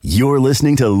You're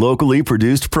listening to locally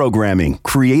produced programming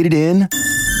created in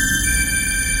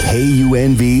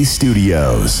KUNV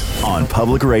Studios on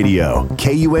Public Radio,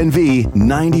 KUNV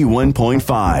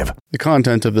 91.5. The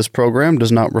content of this program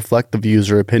does not reflect the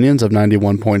views or opinions of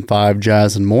 91.5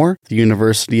 Jazz and More, the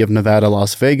University of Nevada,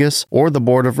 Las Vegas, or the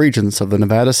Board of Regents of the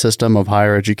Nevada System of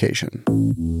Higher Education.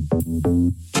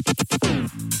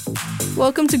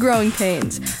 Welcome to Growing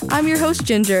Pains. I'm your host,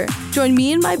 Ginger. Join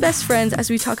me and my best friends as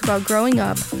we talk about growing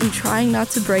up and trying not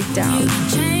to break down. You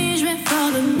change me for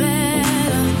the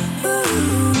better.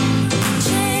 Ooh,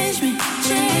 change me.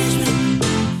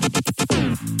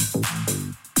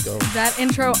 That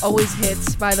intro always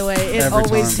hits, by the way. It Every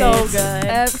always time. hits. So good.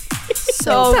 Every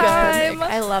So time. good.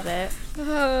 I love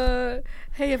it.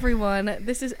 Hey, everyone.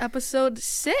 This is episode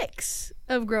 6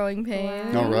 of Growing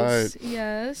Pains. All right.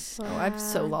 Yes. Wow. Oh, I've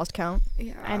so lost count.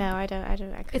 Yeah. I know. I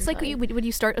couldn't It's like tell you. when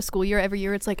you start a school year every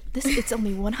year, it's like it's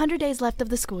only 100 days left of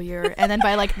the school year, and then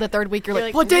by like the third week, you're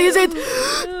like, what day is it?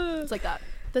 It's like that.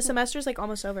 The semester's like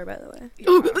almost over, by the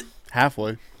way.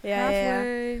 Halfway. Yeah.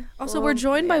 Halfway. Also, Well, we're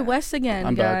joined by yeah. Wes again,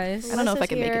 I'm back. guys. I don't know if I Wes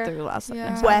can is make here. it through last Yeah.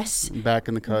 next Wes Back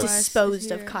in the cut. Wes disposed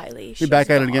is of here. Kylie. We're back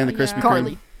at it again, the Yeah. Krispy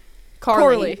Carly. Kreme.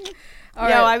 Carly. All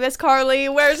Yo, right. I miss Carly.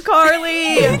 Where's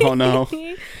Carly? Oh, no.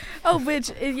 Oh,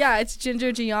 it's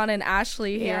Ginger, Gianna, and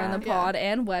Ashley here in the Yeah. pod,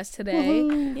 and Wes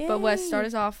today. But Wes, Yay. start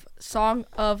us off. Song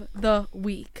of the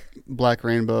week. Black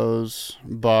Rainbows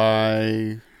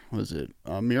by, what is it,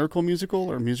 Miracle Musical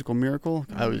or Musical Miracle?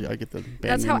 I get the band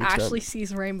That's name how mixed up. Ashley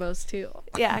sees rainbows too.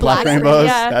 Yeah. Black exactly. Rainbows?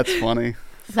 Yeah. That's funny.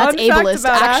 That's Fun fact ableist,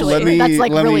 about actually. Ashley. That's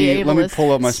like really ableist. Let me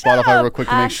pull up my Spotify real quick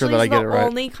to make sure that I get it Ashley's right. the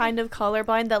only kind of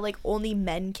colorblind that like only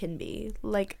men can be.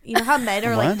 Like, you know how men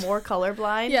are like What? more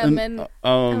colorblind? Yeah, And, men.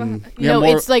 yeah, No,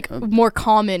 more, it's like more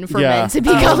common for yeah, men to be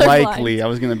more colorblind. likely. I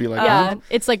was gonna be like, Yeah,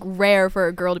 it's like rare for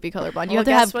a girl to be colorblind. You Well, have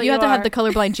to guess have what you have you to have are. the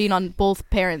colorblind gene on both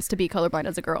parents to be colorblind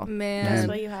as a girl. Man. That's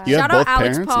what you have. You have Shout out both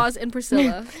Alex parents? Paz and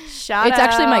Priscilla. Shout It's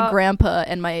actually my out. grandpa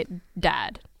and my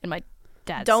dad and my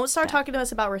dad's Don't start dad. talking to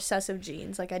us about recessive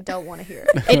genes. Like, I don't want to hear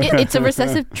it. It's a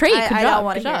recessive trait. I Good don't job,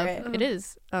 wanna good job. hear it. It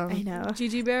is. I know.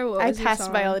 Gigi Bear, what I was your passed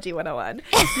song? biology 101.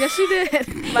 Yes, you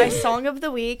did. My song of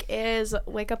the week is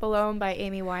 "Wake Up Alone" by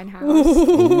Amy Winehouse.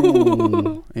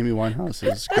 Ooh, Amy Winehouse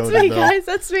is That's goated me, though. guys.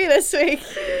 That's me this week.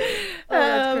 Oh,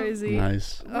 that's crazy.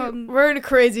 Nice. We're in a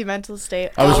crazy mental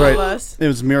state. I was all right. Of us. It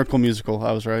was Miracle Musical.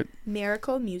 I was right.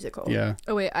 Miracle Musical. Yeah.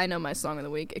 Oh wait, I know my song of the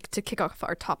week to kick off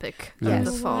our topic Yes. of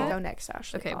the You fall. go next,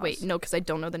 Ashley. Okay, Pause. wait, no, because I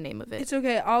don't know the name of it. It's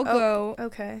okay. I'll go.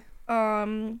 Okay.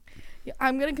 Yeah,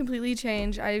 I'm gonna completely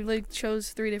change. I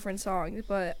chose 3 different songs,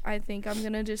 but I think I'm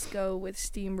gonna just go with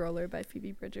 "Steamroller" by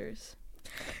Phoebe Bridgers,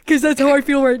 because that's how I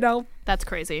feel right now. That's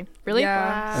crazy. Really?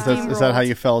 Yeah. Wow. Is that how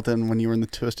you felt when you were in the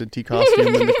Twisted Tea costume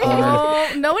in the corner?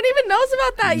 Oh, no one even knows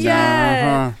about that yet.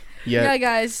 Uh-huh. Yeah, Yeah.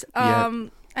 guys. Yeah.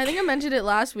 I think I mentioned it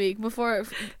last week before.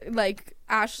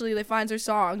 Ashley finds her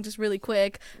song just really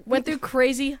quick. Went through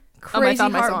crazy found my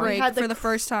song. heartbreak We had for the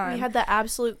first time. We had the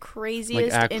absolute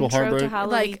craziest actual intro heartbreak? to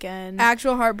Halloween Like, weekend.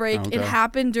 Actual heartbreak. Oh, It okay.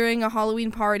 happened during a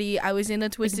Halloween party. I was in a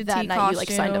Twisted that Tea night costume.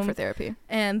 you signed up for therapy.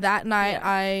 And that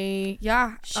night,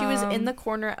 She was in the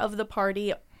corner of the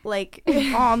party, like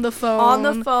on the phone. going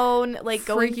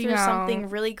freaking through out. something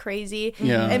really crazy.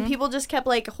 Yeah. And people just kept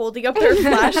like holding up their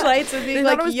flashlights and being They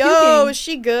thought like, it was "Yo, puking. is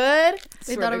she good?"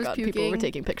 They Swear thought to it was God, people were puking.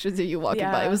 taking pictures of you walking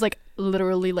Yeah. by. It was like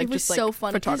literally like It was just like so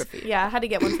funny 'cause- photography. Yeah, I had to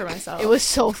get one for myself. It was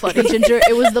so funny, Ginger.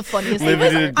 It was the funniest thing.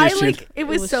 Limited edition. It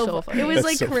was so funny. It was That's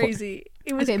like so funny. crazy.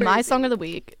 It was Okay, my crazy. song of the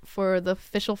week for the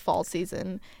official fall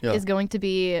season Yeah. is going to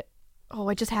be. Oh,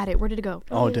 I just had it. Where did it go?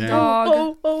 Oh, damn.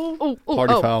 Dog. Oh,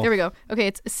 Party foul. there we go. Okay,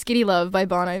 it's "Skinny Love" by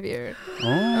Bon Iver.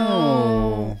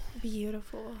 Oh.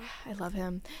 beautiful. I love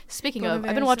him. Speaking Bon of, Iver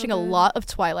I've been is watching so a good. lot of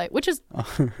Twilight, which is, I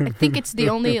think it's the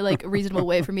only like reasonable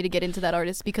way for me to get into that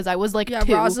artist because I was like Yeah,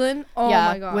 2. Rosalind. Oh yeah,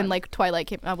 my god. when like Twilight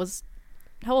came, I was.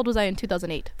 How old was I in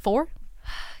 2008? 4.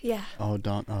 Yeah. Oh,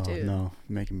 don't. Oh, Dude. no.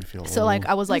 Making me feel So old. like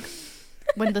I was like,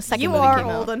 when the second You movie are came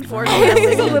old, out. unfortunately. Wes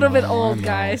is a little bit Oh, old, no.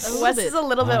 guys. Wes is a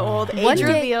little bit old. One Age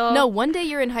day, reveal. no, one day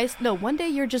you're in high school. No, one day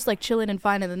you're just like chilling and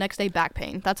fine, and the next day back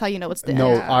pain. That's how you know it's the No,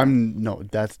 end. No,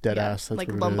 that's dead Yeah, ass. That's like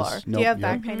what lumbar. it is. Do you Nope, have yep,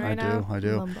 back pain right now? I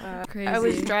do. Lumbar. Crazy. I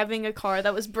was driving a car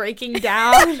that was breaking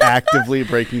down. Actively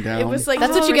breaking down. It was like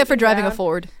That's what you get for breaking driving a down.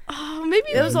 Ford. Oh,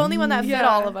 maybe It was the only one that fit Yeah.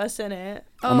 all of us in it.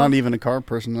 I'm not even a car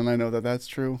person, and I know that that's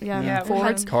true. Yeah, Yeah,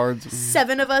 Fords. Cards.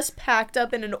 7 of us packed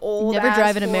up in an old Never ass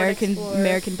drive an Ford American Explorer.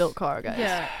 American built car, guys.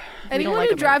 Yeah. Anyone like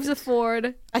who drives a Americans.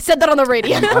 Ford. I said that on the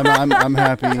radio. I'm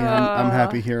happy. I'm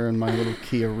happy here in my little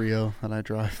Kia Rio that I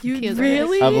drive. You Kias are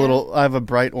really? I have a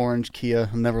bright orange Kia.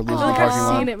 I'll never lose I feel in the like parking I've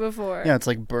lot. seen it before. Yeah, it's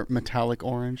like burnt metallic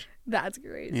orange. That's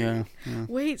crazy. Yeah.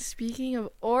 Wait, speaking of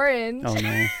orange, Oh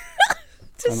no,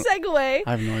 to segue,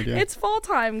 I have no idea. it's fall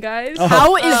time, guys. Oh.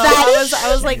 How is that?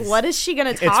 I was like, what is she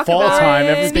gonna talk It's fall about? time.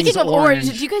 Everything's Speaking of orange,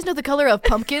 do you guys know the color of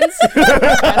pumpkins? Because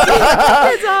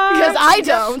I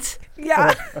don't.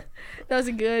 Yeah. That was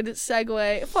a good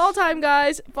segue. Fall time,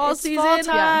 guys. Fall It's season. fall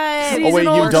time. Yeah. Oh wait, you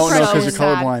Seasonal don't know because you're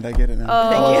depression. colorblind. I get it now.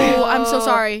 Oh. Thank you. Oh, I'm so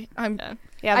sorry.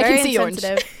 Yeah, I very can see orange.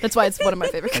 insensitive. That's why it's one of my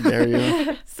favorite How colors.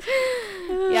 dare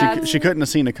you? Yeah, She couldn't have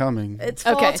seen it coming. it's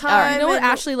fall Okay, all right. time. You know what and-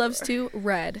 Ashley loves too?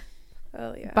 Red.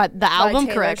 Oh yeah. But the album,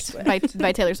 Taylor correct, Swift.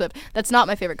 by Taylor Swift. That's not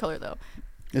my favorite color though.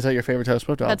 Is that your favorite Taylor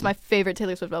Swift album? That's my favorite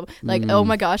Taylor Swift album. Like, oh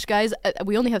my gosh, guys,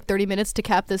 we only have 30 minutes to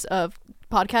cap this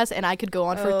podcast, and I could go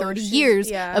on for Oh, 30 she's- years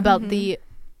yeah. about the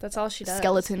That's all she does.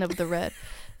 skeleton of the Red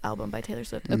album by Taylor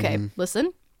Swift. Okay,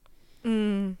 listen.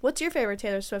 What's your favorite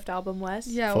Taylor Swift album, Wes?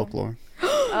 Yeah. Folklore.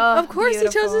 Oh, Of course he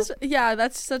beautiful. chose this. Yeah,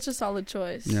 that's such a solid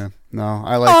choice. Yeah. No,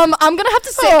 I like. I'm gonna have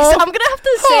to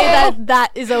say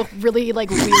that is a really like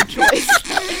weird choice.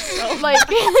 Like,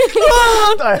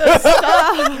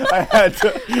 I had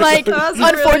to. like That's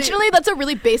unfortunately, that's a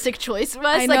really basic choice, Wes.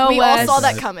 I Like know, we all Wes. saw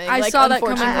that coming. I like, saw that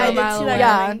coming unfortunately. I from did mile see that away.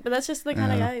 Yeah. coming, but that's just the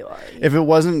kind of guy you are. If it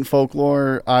wasn't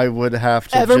folklore, I would have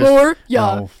to. Evermore? Just,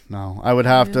 Yeah. No. I would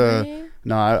have Really? to.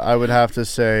 No, I would have to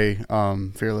say,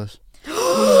 Fearless.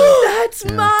 That's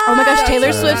Yeah. mine. Oh my gosh, Taylor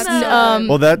Yeah. Swift's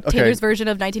Well, that okay. Taylor's version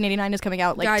of 1989 is coming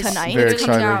out like Guys, tonight. Very it's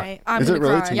coming excited. out. I'm Is it gonna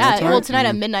really cry. tonight? Yeah, Tonight? well tonight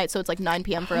at Mm. midnight, so it's like 9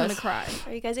 p.m. for I'm us. gonna cry.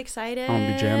 Are you guys excited? I'm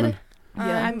gonna be jamming.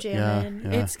 Yeah. I'm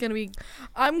jamming. Yeah. It's gonna be.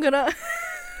 I'm gonna.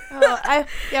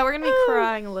 Yeah, we're gonna be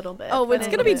crying a little bit. Oh, but it's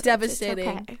gonna be it's devastating.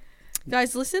 okay.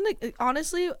 Guys, listen to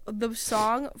honestly the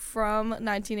song from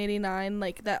 1989,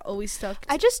 like that always stuck.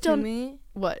 I just to don't. me.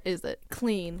 What is it?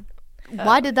 Clean.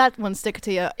 Why did that one stick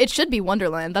to you? It should be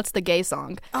Wonderland. That's the gay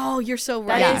song. Oh, you're so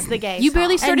That right. is the gay. You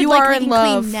barely song. started you like are in liking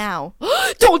love. Clean now.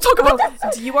 Don't talk about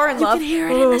that. You are in love. hear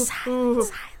it in the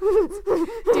silence.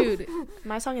 Dude.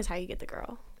 My song is "How You Get the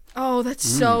Girl." Oh, that's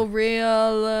so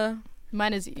real.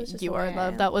 Mine is That's just You the Are way in I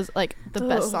Love. am. That was like the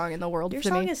best song in the world Your to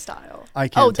song me. is style. I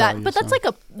can't Oh, tell that. you But that's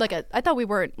so. like a. I thought we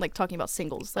weren't like talking about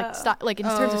singles. Like like in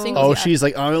terms of Oh. singles. Oh, yeah. she's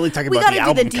like, I'm only talking We about the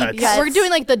gotta do the album deep cuts. cuts. We're doing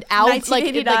like the album, like,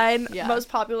 1989, yeah. most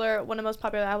popular, one of the most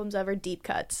popular albums ever, Deep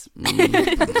Cuts.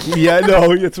 Yeah,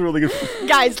 no, it's really good. It's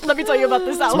Guys, let me tell you about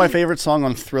this album. my favorite song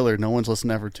on Thriller. No one's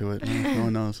listened ever to it. No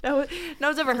one knows. No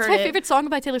one's ever It's heard my it. favorite song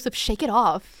by Taylor Swift. Shake It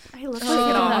Off. I love Shake Oh.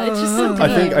 It Off. It's just so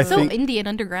good. I so think- indie and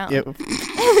underground.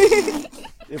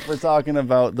 If we're talking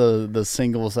about the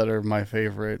singles that are my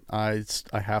favorite, I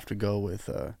have to go with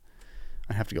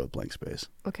Blank Space.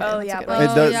 Okay. Oh, that's a yeah, good but- one.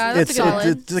 Oh, It does. yeah, that's It's a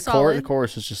solid. the Solid.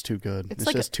 chorus is just too good. It's It's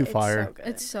like just too fire. So good.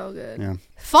 It's so good. Yeah.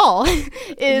 Fall is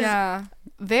Yeah.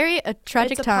 very a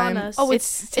tragic It's upon time. us. Oh,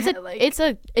 it's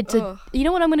a Ugh. you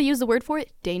know what I'm going to use the word for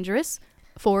it? Dangerous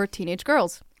for teenage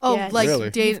girls. Oh, Yes. like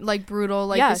Really? like brutal.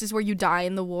 Like Yeah. this is where you die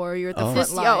in the war. You're at the Oh. front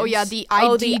This, lines. oh yeah, the the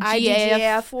IDGAF.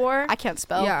 IDGAF war. I can't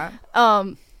spell. Yeah.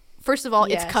 First of all,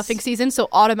 Yes. it's cuffing season, so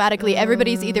automatically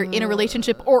everybody's either in a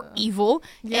relationship or evil,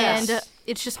 Yes. and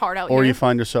it's just hard out Or here. you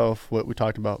find yourself what we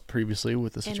talked about previously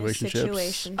with the In a situationships.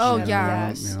 situationship. Oh, yeah.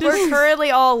 Yes. We're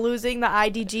currently all losing the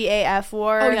IDGAF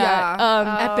war. Oh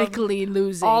yeah. epically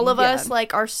losing. All of yeah. us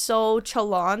like are so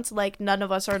chalant, like none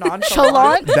of us are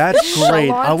nonchalant. Chalant? That's great.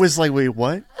 Chalant. I was like, wait,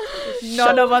 what?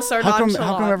 None of us are How come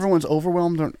nonchalant. everyone's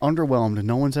overwhelmed or underwhelmed and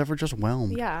no one's ever just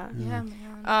whelmed? Yeah. Yeah, man.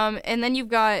 And then you've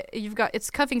got it's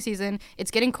cuffing season. It's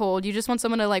getting cold. You just want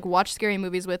someone to like watch scary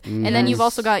movies with. And then you've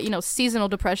also got seasonal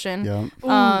depression.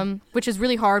 Yeah. Which is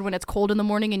really hard when it's cold in the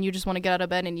morning and you just want to get out of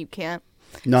bed and you can't.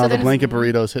 No, So the then- blanket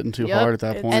burrito's hitting too Yep. hard at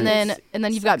that It's- point. And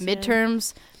then you've got sucks in.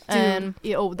 midterms. And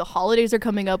the holidays are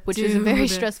coming up, which is a very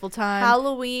Dude. stressful time.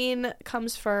 Halloween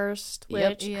comes first,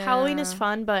 which Yep. Halloween is Yeah.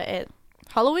 fun, but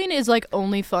Halloween is like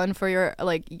only fun for your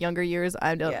like younger years.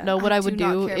 I don't Yeah. know what I I would do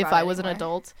not do care if about I it was an anymore.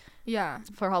 adult Yeah.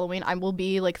 for Halloween. I will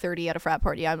be like 30 at a frat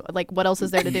party. I'm like, what else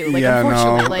is there to do? Like, yeah,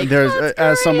 unfortunately, no. like There's That's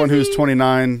as someone who's crazy.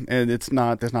 29, and there's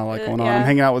not a lot going on. yeah. I'm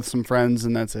hanging out with some friends,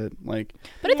 and that's it. Like,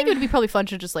 But I think it would be probably fun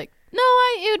to just like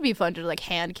it would be fun to like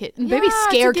hand kid, maybe Yeah,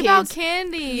 scare to give out kids.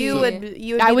 candy. you would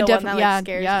be I would the one that, definitely, like,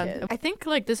 scares yeah. kids. I think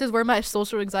like this is where my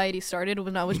social anxiety started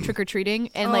when I was trick or treating,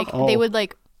 and like Oh. they would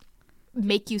like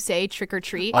make you say trick or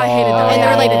treat. I hated that. And they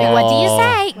were like, Oh. "What do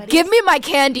you say? Give me my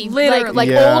candy." Literally. like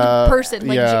Yeah, old person,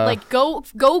 like yeah. like go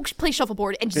play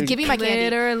shuffleboard and just give me my candy.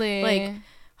 Literally. Like,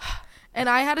 and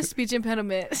I had a speech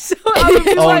impediment. So I would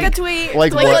be Like a tweet.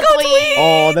 Like Like what? a tweet.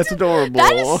 Oh, that's adorable.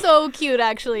 That is so cute,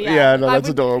 actually. Yeah, no, I that's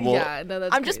would- adorable. Yeah, no,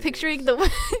 that's I'm just crazy. picturing the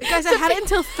Guys, I had it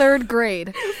until 3rd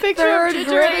grade. Picture Third of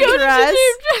Ginger grade. in a dress.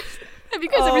 Have you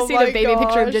guys Oh ever seen my a baby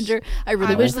picture of gosh. Ginger? I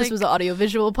really I wish was this like- was an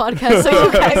audio-visual podcast. So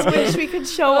you guys I wish we could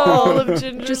show all of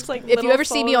Ginger's just like. if you little ever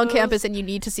see me on photos. campus and you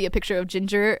need to see a picture of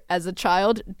Ginger as a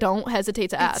child, don't hesitate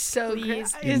to It's ask. so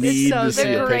Please. great. You It's need so to see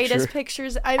the a good. greatest picture.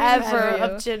 pictures I ever remember you.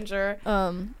 of Ginger.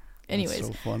 Anyways, That's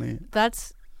so funny.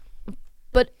 that's.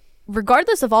 But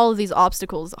regardless of all of these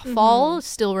obstacles, fall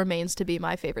still remains to be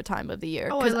my favorite time of the year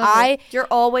Oh, I because love You're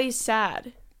always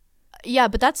sad, yeah,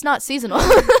 but that's not seasonal.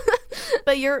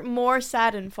 but you're more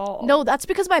sad in fall. No, that's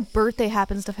because my birthday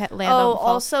happens to land Oh, on fall.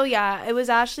 also, yeah, it was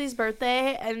Ashley's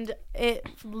birthday, and it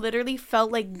literally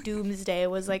felt like doomsday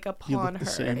was like upon look the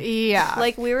her. same. Yeah.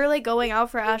 Like we were like going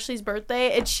out for Ashley's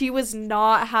birthday, and she was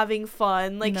not having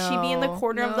fun. Like she'd be in the No.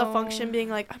 corner of the No. function, being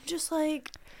like, "I'm just like,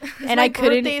 and my I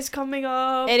couldn't. birthday's coming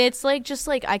up." And it's like just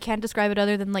like I can't describe it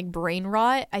other than like brain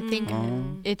rot. I think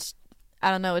it's I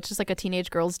don't know. It's just like a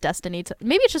teenage girl's destiny to.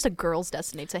 Maybe it's just a girl's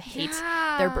destiny to hate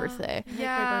their birthday.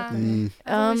 Yeah.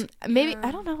 Maybe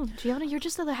I don't know, Gianna. You're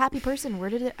just a happy person.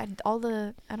 Where did it? I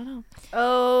don't know.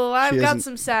 Oh, I've She got hasn't-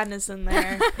 some sadness in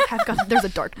there. There's a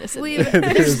darkness in me.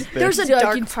 There's a Dark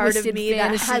dark and part of twisted me that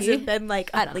fantasy. hasn't been like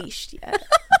I don't know. unleashed yet.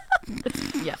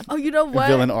 Yeah. Oh, you know A what?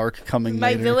 villain arc coming My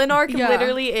later. villain arc Yeah.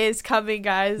 literally is coming,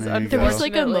 guys. There you There go. was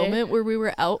like a unfortunately. moment where we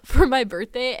were out for my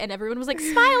birthday and everyone was like,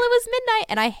 "Smile, it was midnight,"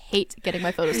 and I hate getting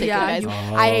my photos taken, Yeah, guys. you-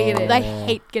 I hate it. I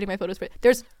hate getting my photos.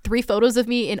 There's 3 photos of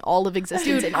me in all of existence.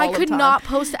 Dude, in all I of could time. not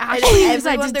post And Ashley because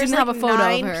I everyone- just there's didn't have a like photo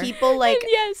 9 of her. people like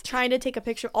Yes. trying to take a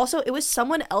picture. Also, it was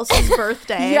someone else's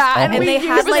birthday. Yeah, and and they we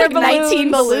had used like their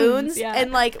 19 balloons. balloons, Yeah.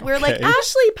 and like we're like, Okay.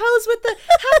 Ashley, pose with the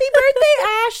happy birthday,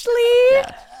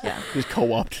 Ashley. Just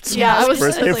co-opted Yeah, I someone's was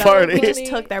just birthday like- party. We just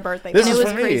took their birthday. This And is it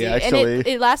was for me, crazy. actually. And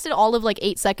it lasted all of like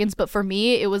 8 seconds, but for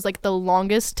me, it was like the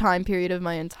longest time period of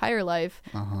my entire life.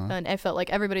 And I felt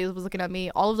like everybody was looking at me.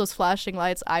 All of those flashing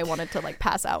lights, I wanted to like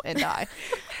pass out and die.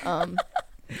 I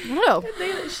don't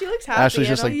know. She looks happy. Ashley's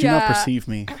just like, do not Yeah. percess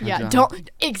me. Yeah, Like, don't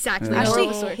exactly. Yeah. Ashley Moral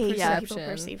of the story. hates when people Perception.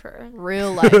 perceive her.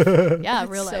 Real life. Yeah,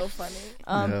 real So life. funny.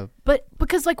 Yeah. But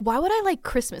because like, why would I like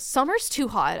Christmas? Summer's too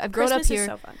hot. I've grown Christmas up here. is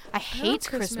so fun. I hate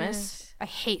Christmas. Christmas. I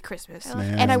hate Christmas.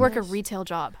 Man. And I work a retail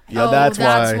job. Yeah, Oh, that's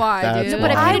that's why. why, That's dude. No,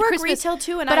 but why. I I hated work Christmas- retail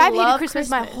too, and But I I've hated love Christmas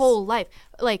my whole life.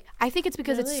 Like, I think it's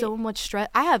because it's Really? so much stress.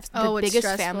 I have the Oh, it's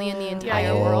biggest family in the stressful. entire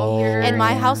Yeah, world. you're- And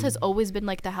my Yeah. house has always been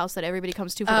like the house that everybody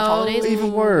comes to for the Oh. holidays.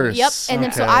 Even worse. Yep. And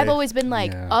then so Okay. I've always been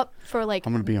like Yeah. up for like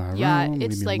I'm gonna be in my room. yeah, I'm gonna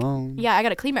it's be like alone. yeah, I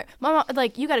gotta clean my mom.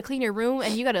 Like you gotta clean your room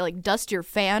and you gotta like dust your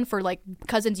fan for like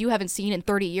cousins you haven't seen in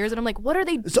 30 years. And I'm like, what are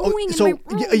they doing in my room?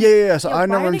 yeah. So Yeah, I why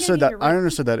never are they understood gonna that. be in I your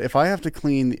understood that if I have to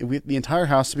clean the entire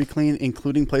house to be clean,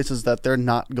 including places that they're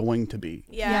not going to be.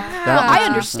 Yeah. That I makes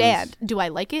understand. sense. Do I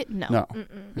like it? No. No.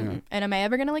 Yeah. And am I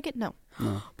ever gonna like it? No.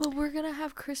 But we're gonna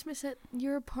have Christmas at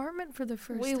your apartment for the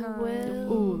first We time.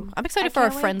 will. Ooh, I'm excited I for our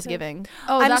can't wait to- Friendsgiving.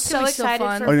 Oh, I'm that's so gonna be excited so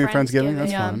fun. for Oh, your Friendsgiving?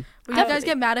 That's Yeah. fun. Will you guys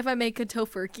get mad if I make a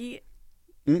tofurkey?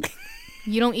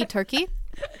 You don't eat turkey?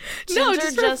 No, Ginger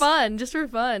just for fun. Just for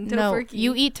fun. No, Tofurkey.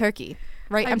 you eat turkey.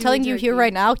 Right? I I'm do telling eat you here turkey.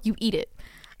 right now, you eat it.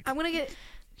 I'm gonna get.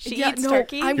 She eats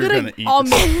turkey? I'm You're gonna. gonna eat I'll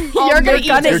this. make. You're gonna eat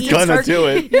You're this gonna turkey. do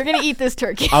it. You're gonna eat this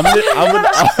turkey. I'm gonna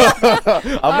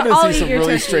I'll see eat some your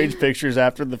really turkey. strange pictures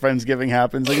after the Friendsgiving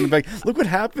happens. I'm gonna be like, look what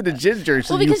happened to Ginger.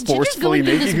 So Well, you because Ginger's forcefully going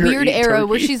through this making her weird eat era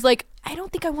where turkey. she's like, I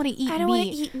don't think I want to eat I don't want to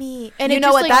meat. eat meat. And you it know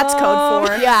just, what like, that's code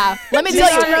for? Yeah. Let me tell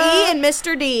Mr. you. E and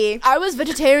Mr. D. I was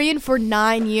vegetarian for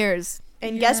 9 years.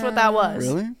 And guess what that was?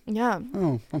 Really? Yeah.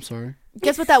 Oh, I'm sorry.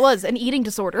 Guess what that was? An eating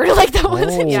disorder. Like that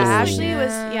was Oh. Yeah, Ooh. Ashley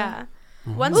was, Yeah. yeah.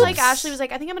 Once, like, Ashley was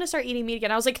like, I think I'm going to start eating meat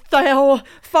again. I was like,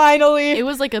 finally. It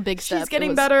was like a big step. She's It getting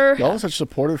was- better. Y'all are such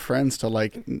supportive friends to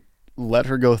like let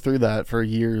her go through that for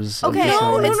years. I'm Okay, just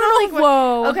no, saying. it's not like,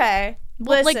 Whoa. okay.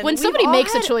 Well, like, listen, when we've somebody all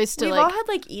makes a had- choice to, we've like- all had,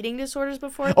 like, eating disorders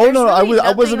before. Oh There's no, really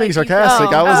I wasn't being nothing, like, sarcastic.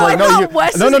 Oh. I was Oh, like, I no, thought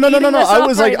Wes no, is no. eating us I up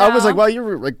was like, right I was like, now. wow,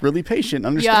 you're like really patient,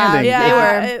 understanding. Yeah,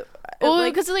 Yeah, they were. Well,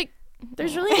 like, because like,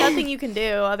 there's really nothing you can do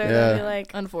other Yeah. than be like.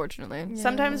 unfortunately.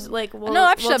 Sometimes, like, we'll, No,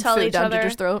 I've we'll shoved tell food each down other.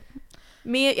 Ginger's throat.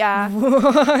 Me, yeah.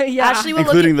 Yeah. Ashley will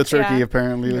Including the look at, turkey, yeah.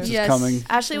 apparently, which Yes. is coming.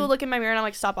 Ashley will look in my mirror and I'm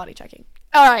like, stop body checking.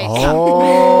 All right.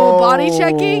 Oh, Body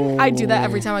checking. I do that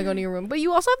every time I go to your room. But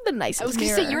you also have the nicest I was gonna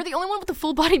mirror. say you're the only one with a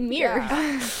full body mirror.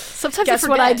 Sometimes Guess I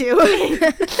what I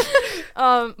forget.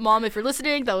 do? Mom, if you're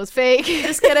listening, that was fake.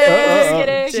 Just kidding.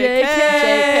 Just kidding.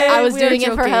 JK. I was We are doing it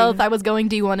for joking. health. I was going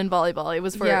D1 in volleyball. It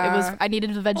was for Yeah. I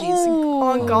needed the veggies.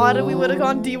 Oh God, we would have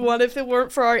gone D1 if it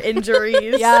weren't for our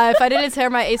injuries. Yeah, if I didn't tear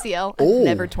my ACL. Oh, Oh.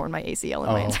 never torn my ACL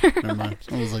in my entire never mind.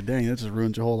 I was like, dang, that just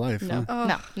ruined your whole life. No,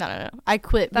 huh? no. I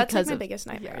quit That's like because my of biggest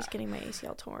nightmare is getting my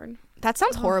ACL torn. that.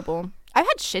 Sounds horrible. I've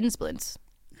had shin splints,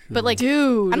 but like,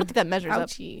 Dude. I don't think that measures up.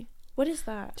 Ouchie. What is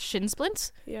that? Shin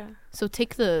splints. Yeah. So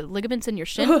take the ligaments in your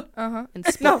shin and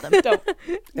split them. Don't.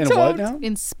 And what now?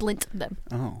 And splint them.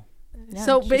 Oh. Yeah,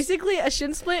 So just- basically, a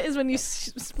shin split is when you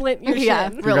split your Yeah.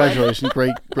 shin. Real life. Congratulations.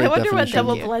 Great I wonder what definition.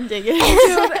 double blending is.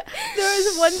 Dude, there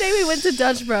was one day we went to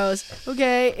Dutch Bros.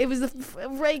 Okay, it was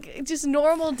like just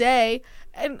normal day,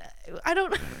 and I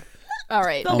don't. All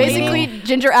right. Oh, Basically, no.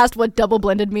 Ginger asked what double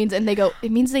blended means, and they go,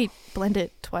 it means they blend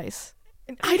it twice.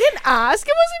 I didn't ask.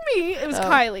 It wasn't me. It was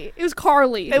Kylie. It was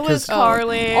Carly. It was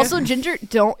Carly. Also, Ginger,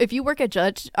 if you work at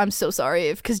Judge, I'm so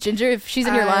sorry. Because Ginger, if she's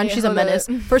in your line, she's a hold menace.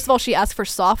 up. First of all, she asked for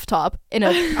soft top in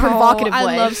a provocative I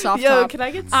way. love soft Yo, top. can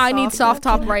I get I need soft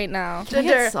top right now. Can I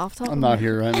get soft top? I'm not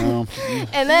here right now.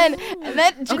 And then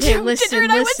Ginger, Okay, listen, Ginger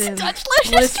and I listen. went to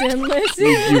Dutch yesterday. Listen.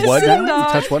 You what now? You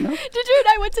dog. touch what now? Ginger and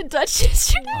I went to Dutch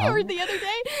yesterday or the other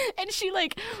day, and she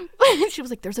was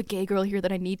like, "There's a gay girl here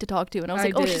that I need to talk to," and I was I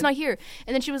like, "Oh, she's did. not here."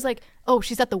 And then she was like, "Oh,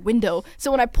 she's at the window." So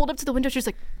when I pulled up to the window, she was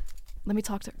like, "Let me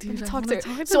talk to her." Let me I talk wanna to her.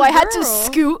 talk to So the I had to girl.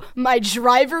 scoot my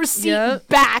driver's seat Yep.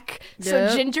 back so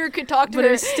Yep. Ginger could talk to But her.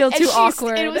 it was still And too she's-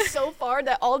 awkward. It was so far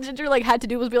that all Ginger had to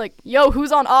do was be like, "Yo,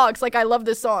 who's on aux? Like, I love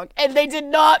this song," and they did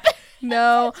not.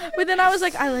 No, but then I was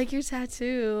like, I like your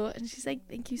tattoo, and she's like,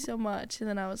 thank you so much. And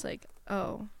then I was like,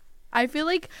 oh, I feel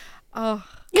like, oh,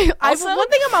 Also- one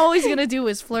thing I'm always gonna do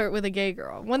is flirt with a gay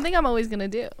girl. One thing I'm always gonna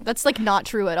do. That's like not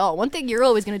true at all. One thing you're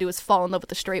always gonna do is fall in love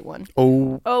with a straight one.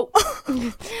 Oh. Oh,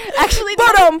 Actually,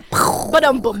 boom.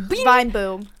 Vine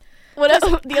boom. The I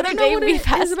other don't know day what we it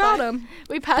passed is about by, him.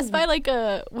 we passed by like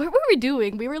a what were we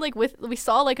doing? We were like we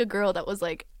saw like a girl that was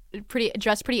like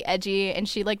dressed pretty edgy, and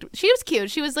she was cute.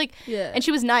 She was like Yeah. and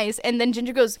she was nice. And then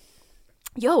Ginger goes,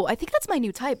 "Yo, I think that's my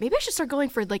new type. Maybe I should start going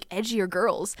for like edgier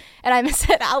girls." And I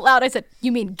said out loud, I said,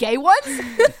 "You mean gay ones?"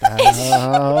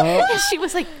 And she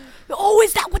was like, "Oh,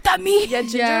 is that what that means?" Yeah,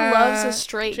 Ginger Yeah. loves a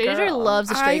straight girl. Ginger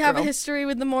loves a straight I have girl. a history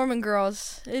with the Mormon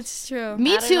girls. It's true.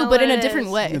 Me I don't too, know but in what a it different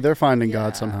is. way. Yeah, they're finding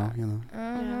God somehow, you know.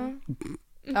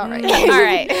 All right. All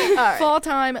right. Fall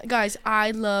time, guys.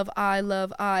 I love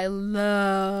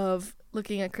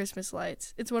looking at Christmas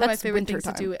lights. It's one of my That's favorite things to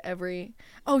wintertime. do every.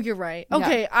 Oh, you're right. Yeah.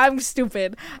 Okay, I'm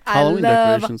stupid. Halloween I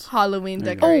love decorations. Halloween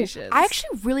There you go. decorations. I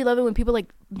actually really love it when people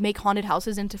like make haunted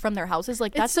houses from their houses.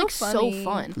 Like that's so like so funny.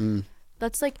 fun.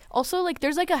 That's like also like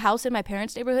there's like a house in my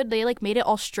parents' neighborhood. They like made it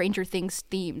all Stranger Things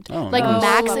themed. Oh, like nice.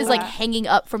 Max Love is like that. hanging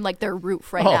up from like their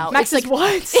roof right Oh. now. Max It's is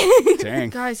like what?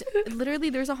 Dang. Guys, literally,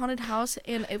 there's a haunted house,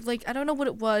 and it, like I don't know what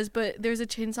it was, but there's a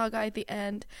chainsaw guy at the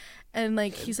end, and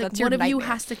like he's like, That's your one of you nightmare.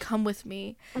 has to come with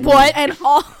me. What? And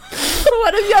all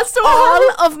What if you have so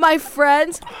all of my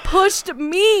friends pushed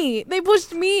me. They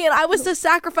pushed me, and I was the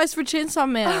sacrifice for Chainsaw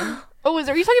Man. Oh,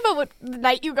 are you talking about what the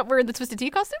night you were in the Twisted Tea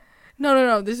costume?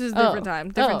 No. This is a different Oh. time.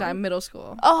 Different Oh. time. Middle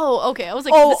school. Oh, okay. I was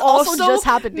like, this also just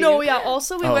happened to No, you. yeah.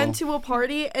 Also, we Oh. went to a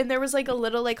party and there was like a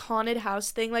little like haunted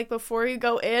house thing. Like before you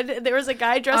go in, there was a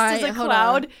guy dressed as a hold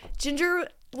cloud. on. Ginger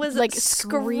was Like, like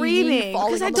screaming, screaming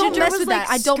falling Because I on the don't floor. mess was, with like,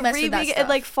 that. I don't mess with that screaming stuff. and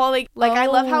like falling. Like I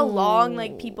love how long Oh.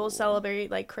 like people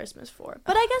celebrate like Christmas for.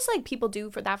 But I guess like people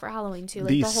do for that for Halloween too. Like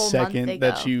The the whole month they second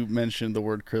go. that you mentioned the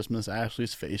word Christmas,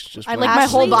 Ashley's face just I went, like my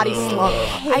whole Ashley body hates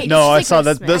slumped. No, I just, saw like,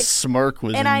 that. Christmas. The smirk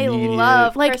was and I immediate.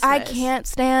 love Like I Christmas. can't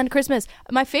stand Christmas.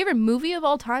 My favorite movie of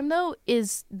all time though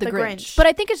is The The Grinch. Grinch. But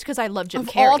I think it's because I love Jim Of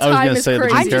Carrey. all I was time gonna is say the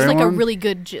crazy. Jim I'm just Carrey like one? a really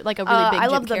good, like a really big. I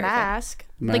Jim love The Carrey fan. Mask.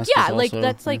 Like Mask yeah, is like also-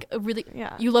 that's yeah. like a really.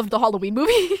 Yeah. You love the Halloween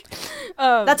movie?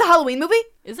 That's a Halloween movie?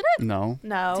 Isn't it? No.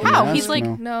 No. The How? Mask? He's like-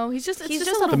 No. No, he's just. It's He's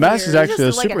just just a little The Mask is weird. actually a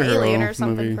just like an alien or superhero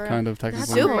something movie, for- kind of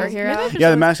technically. Superhero.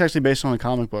 Yeah, the Mask's actually based on a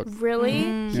comic book. Really?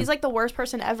 Mm-hmm. He's like the worst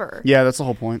person ever. Yeah, that's the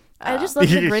whole point. I just love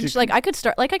The Grinch. Like I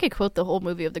could quote the whole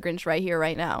movie of The Grinch right here,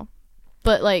 right now.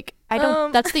 But like I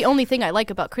don't. That's the only thing I like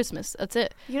about Christmas. That's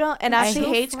it. You know, and I Ashley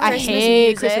hates I Christmas hate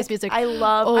music. Christmas music. I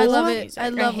love Oh, I love Christmas it. I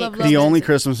music. love, hate love, Christmas love The it. only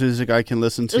Christmas music I can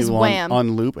listen Is to Wham.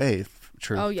 on loop.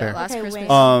 True. Oh yeah, fair. Last Okay, Christmas.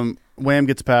 wait. Wham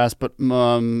gets passed, but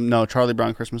no, Charlie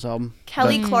Brown Christmas album.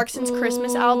 Kelly That- Clarkson's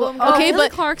Christmas album. Oh, Okay, Kelly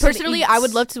but Clarkson personally, I would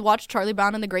eats. love to watch Charlie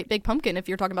Brown and the Great Big Pumpkin. If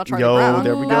you're talking about Charlie Yo, Brown,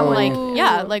 there we That go. one. like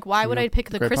yeah, like why would Yeah, I pick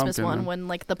the Great Christmas Pumpkin, one man. when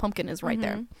like the pumpkin is right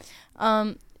there?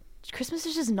 Christmas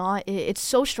is just not. It's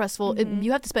so stressful.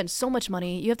 You have to spend so much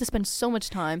money. You have to spend so much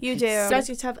time. You do. You guys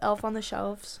used to have Elf on the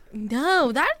shelves.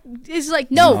 No, that is like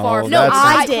No, too far. No, no, that's-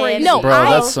 I Crazy. did. No, Bro, I,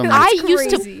 that's some- I That's used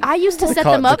to. crazy. I used to set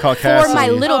ca- them the up for Caucasian. my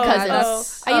little Oh, cousins.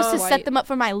 that's I used to white. set them up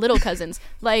for my little cousins.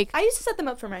 Like I used to set them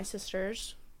up for my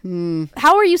sisters.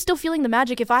 How are you still feeling the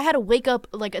magic if I had to wake up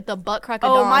like at the butt crack of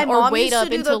Oh, dawn my or mom wait used up to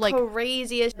do until the like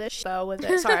craziest though with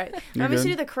it. Sorry, my mom used to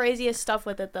good. do the craziest stuff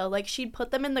with it though. Like she'd put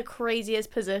them in the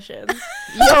craziest positions.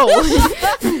 yo?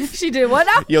 She did what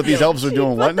now? Yo, these elves are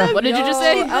doing what now? What did you just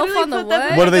say? Yo, Elf on the put them-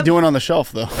 what? What are they doing on the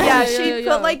shelf though? Yeah, yeah, she'd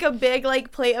yeah. put like a big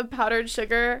like plate of powdered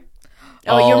sugar.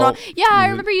 Oh, your mom. Oh, Yeah, I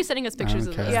remember you sending us pictures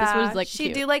of Okay. this. Yeah, This was like she'd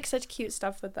cute. do like such cute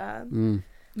stuff with that.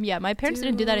 Yeah, my parents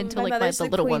didn't do that until like mother's the the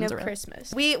little queen ones of around.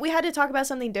 Christmas. We had to talk about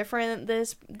something different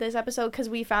this episode because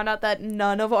we found out that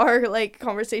none of our like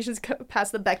conversations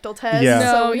passed the Bechdel test. Yeah.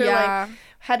 So No, we were yeah. like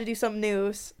had to do something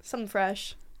new, something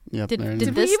fresh. Yep, Did- there it did is.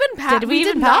 Did we this- even pass? did we We did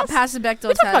even not pass? pass the Bechdel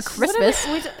We talked about test.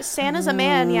 Christmas. Santa's a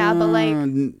man, yeah, but like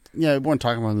Yeah, we weren't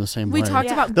talking about it in the same We way. talked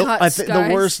Yeah. about The, guts, the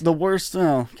guys. worst.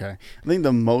 Oh, okay. I think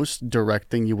the most direct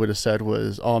thing you would have said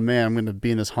was, "Oh man, I'm going to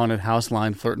be in this haunted house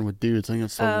line flirting with dudes." I think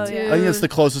that's Oh, the, yeah. I think that's the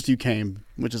closest you came,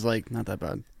 which is like not that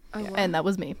bad. Oh, wow. And that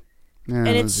was me. Yeah, and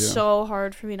it it's was, yeah. so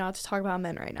hard for me not to talk about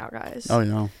men right now, guys. Oh,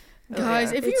 you know.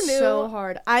 Guys, if you it's knew- so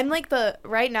hard. I'm like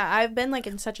right now. I've been like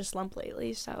in such a slump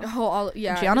lately, so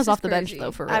Yeah. Gianna's this off is the bench crazy.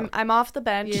 though, for real. I'm off the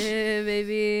bench. Yeah,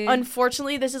 baby.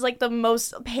 Unfortunately, this is like the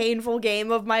most painful game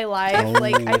of my life. Oh.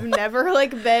 Like I've never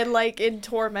like been like in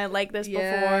torment like this before.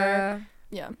 yeah.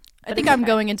 yeah. I But think it's I'm okay.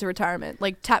 going into retirement.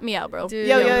 Like, tap me out, bro. Dude.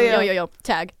 Yo.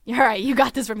 Tag. All right, you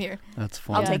got this from here. That's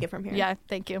fun. I'll take it from here. Yeah,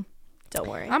 thank you. Don't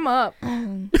worry. I'm up.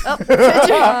 Oh,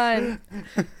 Come on.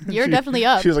 You're definitely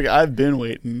up. She was like, "I've been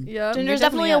waiting." Yep. Ginger's you're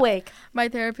definitely up. awake. My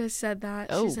therapist said that.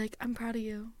 Oh. She's like, I'm proud of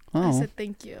you. Oh. I said,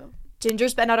 thank you.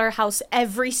 Ginger's been at our house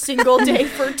every single day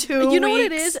for 2 weeks. You know what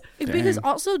it is? Because Dang.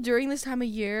 also during this time of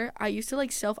year, I used to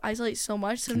like self-isolate so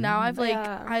much. So now I've like,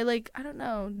 Yeah. I don't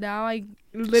know. Now I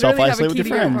literally have a Self-isolate with key to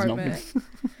your your friends, no? apartment.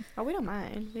 Oh, we don't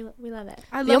mind. We love it.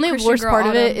 I The love only Christian worst Girl part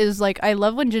of it Autumn. is like I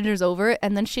love when Ginger's over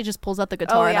and then she just pulls out the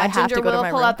guitar Oh, and yeah, I have Ginger to go to will my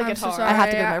pull room. out the I'm so guitar. sorry. I have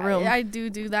to go to my room. I do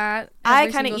that. I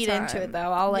every kind of single eat into time. it though.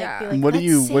 I'll like Yeah. be like, What do "Let's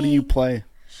you sing." play?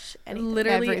 Anything.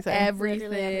 Literally Everything. everything.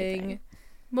 Literally everything.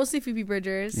 Mostly Phoebe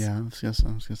Bridgers. Yeah, I was gonna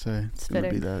say it's gonna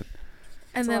be fitting. that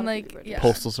And It's a then lot of Phoebe like Bridgers. yeah.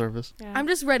 postal service. Yeah. I'm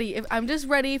just ready. If I'm just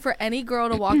ready for any girl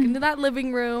to walk into that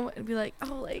living room and be like,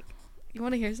 "Oh, like, you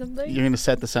want to hear something?" You're gonna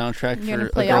set the soundtrack You're gonna for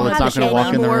a play girl all that's the not gonna shit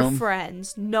walk in the more room.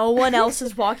 friends. No one else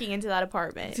is walking into that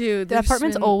apartment. Dude, The there's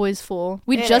apartment's been- always full.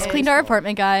 We It just is cleaned our full.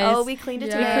 apartment, guys. Oh, we cleaned it.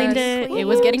 Yes. we today. cleaned it. It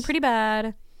was getting pretty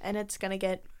bad. and it's gonna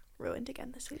get ruined again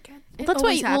this weekend. It That's why.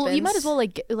 always Well, you might as happens.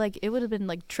 well like it would have been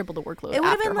like triple the workload. It would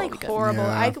have after been whole like weekend. horrible.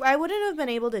 Yeah. I wouldn't have been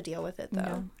able to deal with it though.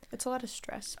 No. It's a lot of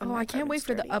stress. when Oh, my I can't wait apartment's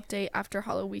for the dirty. update after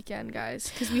Halloween,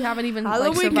 guys, because we haven't even like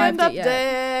Halloween survived it yet.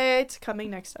 update coming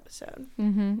next episode.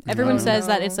 Everyone Oh, says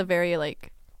that no. it's a very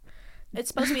like It's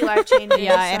supposed to be life changing.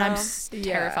 yeah, and I'm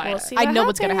Yeah. terrified. We'll see I what know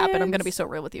what's gonna happen. I'm happens. gonna be so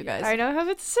real with you guys. I know how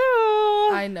it's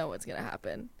soon. I know what's gonna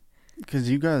happen. Because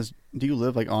you guys, do you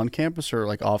live like on campus or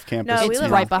like off campus? No, we It's live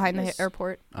right off behind the campus.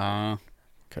 airport.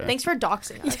 Okay. Thanks for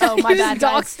doxing us. Oh my You bad,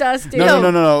 just guys. doxed us, dude.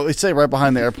 No. It's like right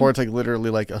behind the airport. It's like literally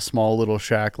like a small little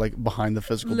shack, like behind the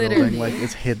physical Literally. building. Like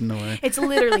it's hidden away. It's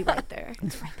literally right there.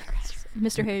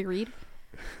 Mr. Harry Reid.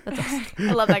 That's us.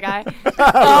 I love that guy.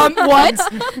 What?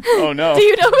 Oh no. Do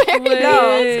you know Harry?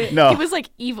 Wait. No. He was like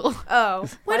evil. Oh,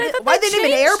 I thought why they they name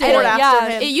an changed airport it. after Yeah,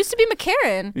 him? it used to be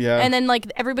McCarran. Yeah. And then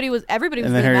like everybody was And really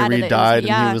then mad Harry that Reid it was- died,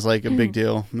 yeah. and he was like a big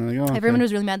deal. And they're like, oh, okay. Everyone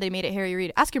was really mad they made it Harry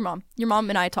Reid. Ask your mom. Your mom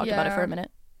and I talked about it for Yeah. a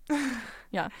minute.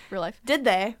 Yeah, real life. Did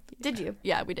they? Did you?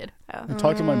 Yeah, we did. I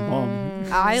talked to my mom.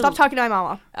 Stop talking to my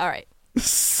mama. All right.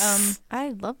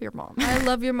 I love your mom. I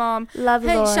love your mom. Love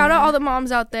Hey, shout out all the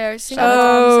moms out there. Single Shout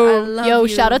moms, I love Yo, you.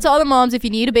 shout out to all the moms. If you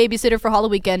need a babysitter for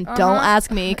Halloween weekend, don't Uh-huh.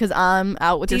 ask me because I'm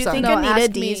out with Do your you son. think No, Anita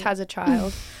ask Dees me. has a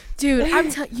child? Dude,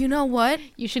 you know what?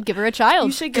 You should give her a child.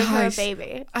 You should give her a Guys.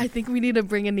 baby. I think we need to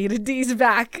bring Anita D's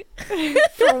back.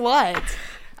 For what?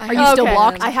 Are you still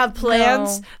blocked? I have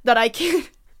plans No. that I can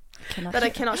Cannot- that I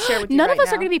cannot share with you. None right of us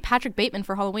now. are going to be Patrick Bateman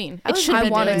for Halloween. I It was should gonna be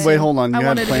do wanted it. to. Wait, hold on. I You had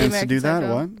wanted to be plans to do American that?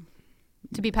 Psycho. What?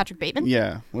 to be Patrick Bateman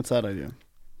Yeah. What's that idea?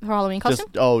 for Halloween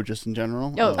costume. Just in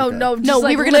general. Oh, Oh okay. no! No, just, we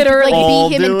like, were gonna literally. All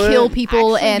be him and do kill it?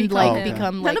 people Actually and become like him.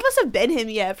 become None like. of us have been him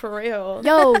yet, for real.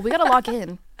 Yo, we gotta lock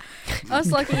in.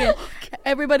 Us locking in.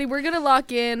 Everybody, we're gonna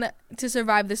lock in to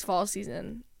survive this fall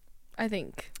season. I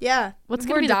think. Yeah. What's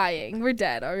gonna We're be dying. We're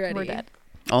dead already. We're dead.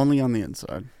 Only on the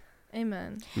inside.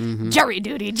 Amen. Jury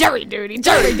duty, jury duty,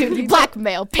 jury duty.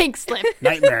 Blackmail, pink slip.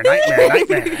 Nightmare.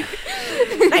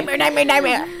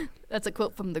 Nightmare. That's a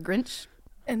quote from The Grinch.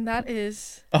 And that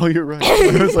is. Oh, you're right.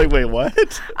 I was like, wait, what?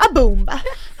 A boom.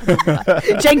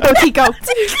 Janko Tico.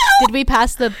 Did we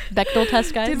pass the Bechdel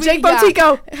test, guys? Did we- Janko yeah.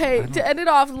 Tico. Hey, to end it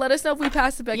off, let us know if we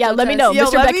passed the Bechdel Yeah, let me test. know. Yo,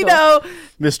 Mr. let me Bechdel. know.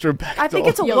 Mr. Bechdel. I think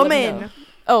it's a Yo, let me woman. know.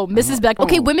 Oh, Mrs. Bechdel.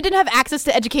 Okay, women didn't have access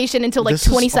to education until like This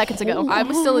is 20 a seconds ago. I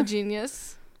was still a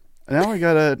genius. Now we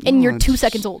gotta. And you're 2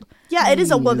 seconds old. Yeah, it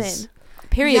is a woman. Jeez.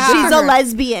 Period. Yeah. Good She's for a her.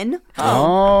 lesbian.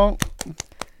 Oh,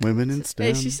 women in STEM.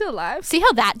 Hey, she's still alive. See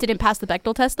how that didn't pass the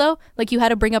Bechdel test though? Like you had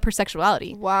to bring up her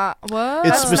sexuality. Wow. What?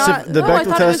 It's That's specific. not- The no, I Bechdel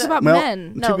thought it was test. about well,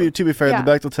 men. No. to be fair, Yeah.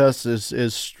 the Bechdel test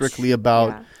is strictly about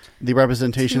Yeah. the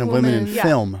representation Two of women in women. Yeah.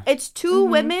 film. It's 2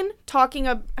 women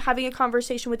having a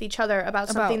conversation with each other about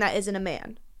something that isn't a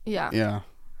man. Yeah. Yeah.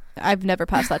 I've never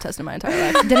passed that test in my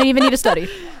entire life. Didn't even need to study.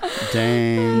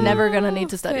 Dang. Never gonna need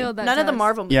to study. Failed that None of the test.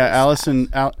 Marvel movies.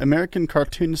 Yeah, American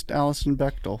cartoonist Alison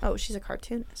Bechdel. Oh, she's a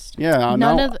cartoonist. Yeah, None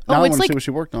now, of the- now oh, I it's want to like- see what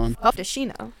she worked on. Oh, does she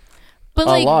know? But A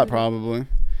like, lot, probably.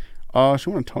 She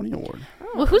won a Tony Award.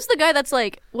 well, who's the guy that's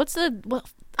like, what's the? Well,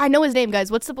 I know his name,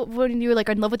 guys. What's the when you were like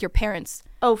in love with your parents?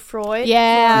 Oh, Freud.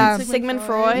 Yeah. Sigmund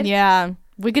Freud. Yeah,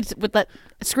 we could with that.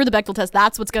 Screw the Bechdel test.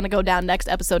 That's what's gonna go down next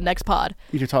episode, next pod.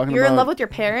 You're talking You're about. in love with your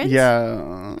parents?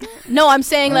 Yeah. No, I'm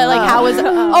saying that like, how is it?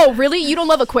 Oh, really? You don't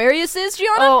love Aquariuses,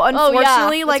 Gianna? Oh,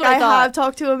 unfortunately, yeah. like That's what I have thought.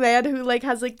 talked to a man who like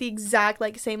has like the exact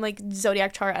like same like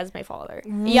zodiac chart as my father.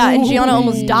 Yeah, and Gianna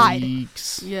almost died.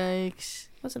 Yikes. Yikes.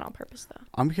 Wasn't on purpose though.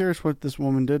 I'm curious what this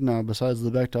woman did now besides the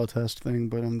Bechdel test thing,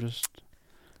 but I'm just.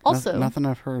 Also, Nothing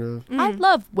I've heard of. I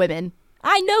love women.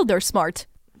 I know they're smart.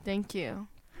 Thank you.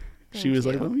 She was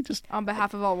like, you. let me just. On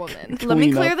behalf of all women. Let me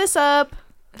Clean clear up. this up.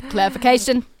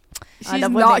 Clarification: She's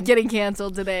love not women. getting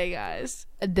canceled today, guys.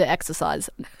 the exercise,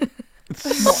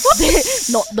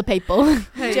 not the people.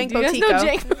 Hey, Jank do you guys know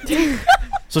Botico. Jank?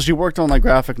 So she worked on like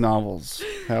graphic novels.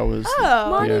 That was.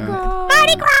 Oh. yeah.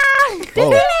 Mardi Gras,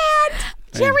 Whoa.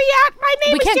 Geriat, my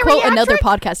name we is can't quote another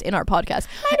podcast in our podcast.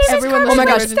 Everyone Oh my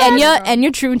gosh, knows Carmen.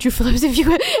 Enya, True and True Phillips. If you,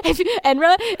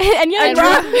 Enya,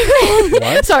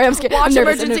 Enra. Sorry, I'm scared. Watch I'm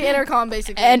nervous. Emergency Intercom,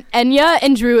 basically. And Enya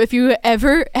and Drew, if you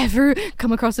ever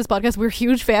come across this podcast, we're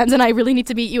huge fans, and I really need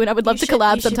to meet you, and I would love to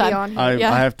collab sometime. I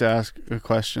Yeah. have to ask a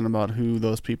question about who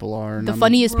those people are. And The I'm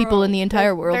funniest people in the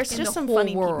entire world. There's In just the some whole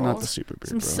funny world. people. not the super big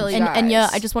Some bros. silly And guys. Enya,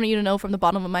 I just wanted you to know from the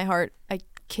bottom of my heart, I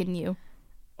kin you.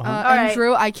 And Alright.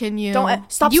 Drew, I can you.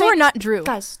 Don't stop. You saying, are not Drew.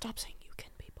 Guys, stop saying you can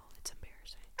people. It's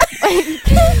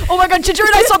embarrassing. Oh my god, Ginger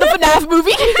and I saw the FNAF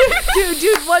movie.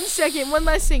 Dude, 1 second. One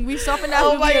last thing. We saw an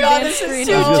Oh my movie God, on this is screen.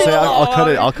 too I was gonna say I'll cut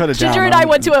it. I'll cut it down. Ginger and I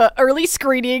went to an early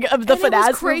screening of the And it was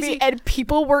FNAF crazy. movie, and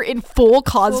people were in full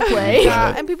cosplay.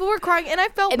 Yeah, and people were crying, and I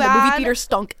felt And the bad. movie theater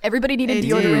stunk. Everybody needed It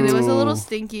deodorant. did. It was a Ooh. little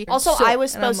stinky. Also, So- I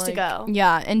was and I'm supposed to like, go.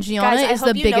 Yeah, and Gianna Guys, I is hope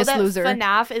the you know biggest that loser.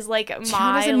 FNAF is like my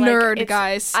Gianna's a like, nerd, it's-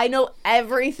 guys. I know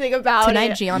everything about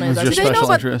Tonight, it. Gianna It's is your our they know special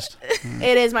about- interest.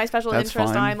 It is my special That's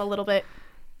interest. fine. I'm a little bit.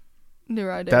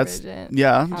 That's Neurodivergent.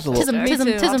 yeah. Just a little. Me Tism,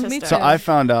 too. tism. Me So too. I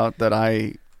found out that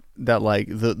like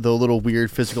the little weird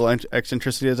physical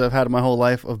eccentricities I've had in my whole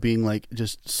life of being like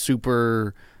just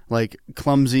super like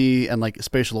clumsy and like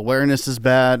spatial awareness is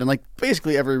bad and like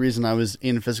basically every reason I was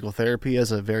in physical therapy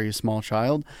as a very small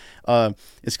child.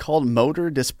 It's called motor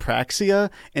dyspraxia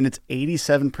and it's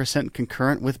 87%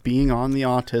 concurrent with being on the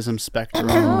autism spectrum.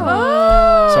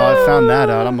 So I found that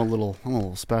out. I'm a little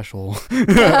special.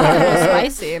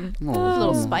 spicy. I'm a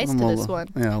little spice I'm to a this little- one.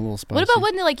 Yeah, a little spicy. What about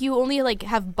when like you only like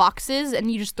have boxes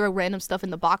and you just throw random stuff in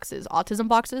the boxes? Autism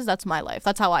boxes? That's my life.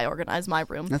 That's how I organize my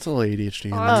room. That's a little ADHD.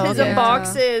 in there. Autism okay.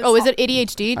 boxes. Oh, is it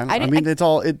ADHD? I mean, it's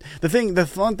all the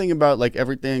fun thing about like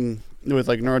everything with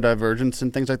like neurodivergence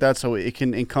and things like that. So it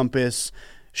can encompass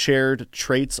shared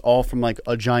traits all from like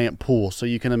a giant pool. So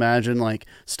you can imagine like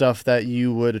stuff that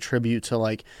you would attribute to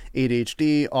like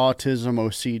ADHD, autism,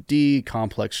 OCD,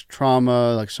 complex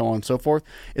trauma, like so on and so forth.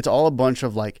 It's all a bunch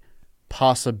of like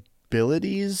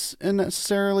possibilities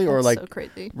necessarily or That's like so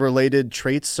crazy. related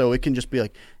traits. So it can just be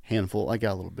like handful. I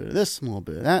got a little bit of this, a little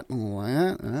bit of that, a little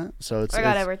of that. So it's I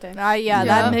got it's- everything. Yeah, Yeah.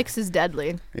 that mix is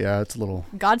deadly. Yeah, it's a little.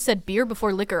 God said beer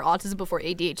before liquor, autism before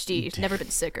ADHD. You've never been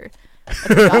sicker. That's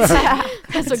what God said.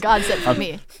 That's what God said for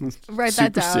me. Write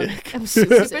that super down. sick. I'm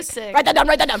super Super sick. sick. Write that down.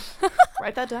 Write that down.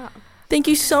 Write that down. Thank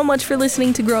you so much for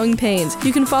listening to Growing Pains.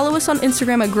 You can follow us on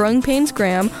Instagram at Growing Pains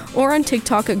Graham or on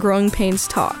TikTok at Growing Pains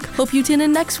Talk. Hope you tune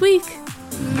in next week.